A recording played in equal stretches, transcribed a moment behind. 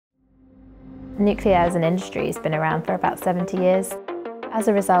Nuclear as an industry has been around for about 70 years. As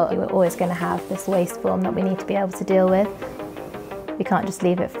a result, we're always going to have this waste form that we need to be able to deal with. We can't just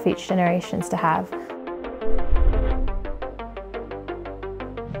leave it for future generations to have.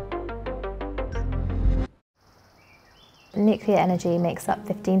 Nuclear energy makes up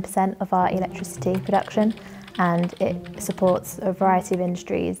 15% of our electricity production, and it supports a variety of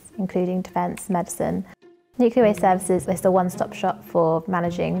industries, including defence, medicine. Nuclear Waste Services is the one-stop shop for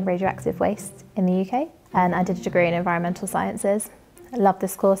managing radioactive waste in the UK, and I did a degree in environmental sciences. I loved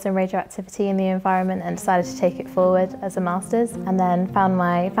this course in radioactivity in the environment and decided to take it forward as a master's, and then found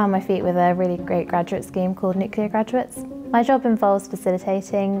my feet with a really great graduate scheme called Nuclear Graduates. My job involves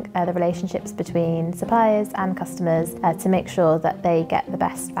facilitating the relationships between suppliers and customers to make sure that they get the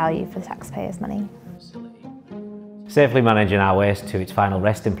best value for the taxpayers' money. Safely managing our waste to its final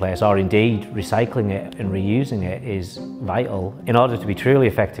resting place, or indeed recycling it and reusing it, is vital. In order to be truly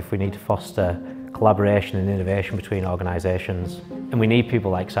effective, we need to foster collaboration and innovation between organisations. And we need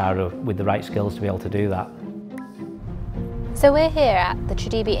people like Sarah with the right skills to be able to do that. So we're here at the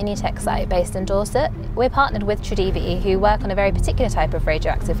Tradibi Inutech site based in Dorset. We're partnered with Tradibi, who work on a very particular type of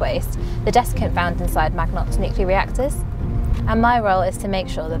radioactive waste, the desiccant found inside Magnox nuclear reactors. And my role is to make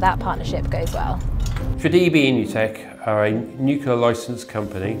sure that that partnership goes well. Tradibi Inutech are a nuclear licensed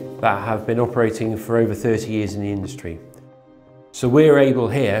company that have been operating for over 30 years in the industry. So we're able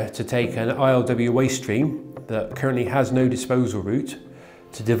here to take an ILW waste stream that currently has no disposal route,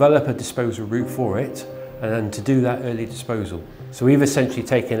 to develop a disposal route for it, and then to do that early disposal. So we've essentially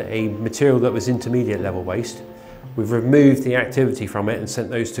taken a material that was intermediate level waste, we've removed the activity from it and sent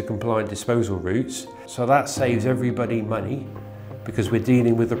those to compliant disposal routes. So that saves everybody money, because we're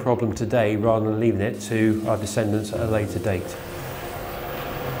dealing with the problem today rather than leaving it to our descendants at a later date.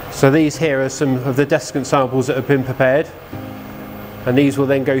 So these here are some of the desiccant samples that have been prepared, and these will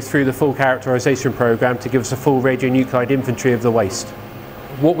then go through the full characterisation programme to give us a full radionuclide inventory of the waste.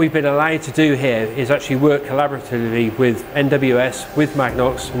 What we've been allowed to do here is actually work collaboratively with NWS, with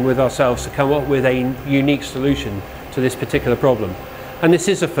Magnox and with ourselves to come up with a unique solution to this particular problem. And this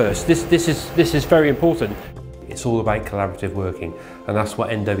is a first, this is very important. It's all about collaborative working, and that's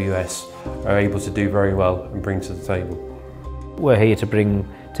what NWS are able to do very well and bring to the table. We're here to bring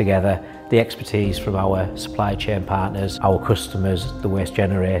together the expertise from our supply chain partners, our customers, the waste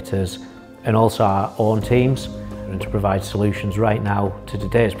generators, and also our own teams, and to provide solutions right now to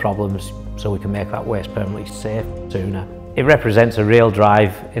today's problems so we can make that waste permanently safe sooner. It represents a real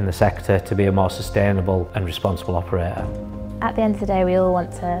drive in the sector to be a more sustainable and responsible operator. At the end of the day, we all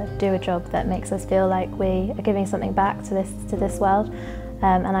want to do a job that makes us feel like we are giving something back to this world.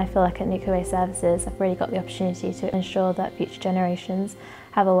 And I feel like at Nuclear Waste Services, I've really got the opportunity to ensure that future generations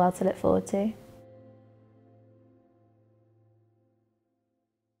have a world to look forward to.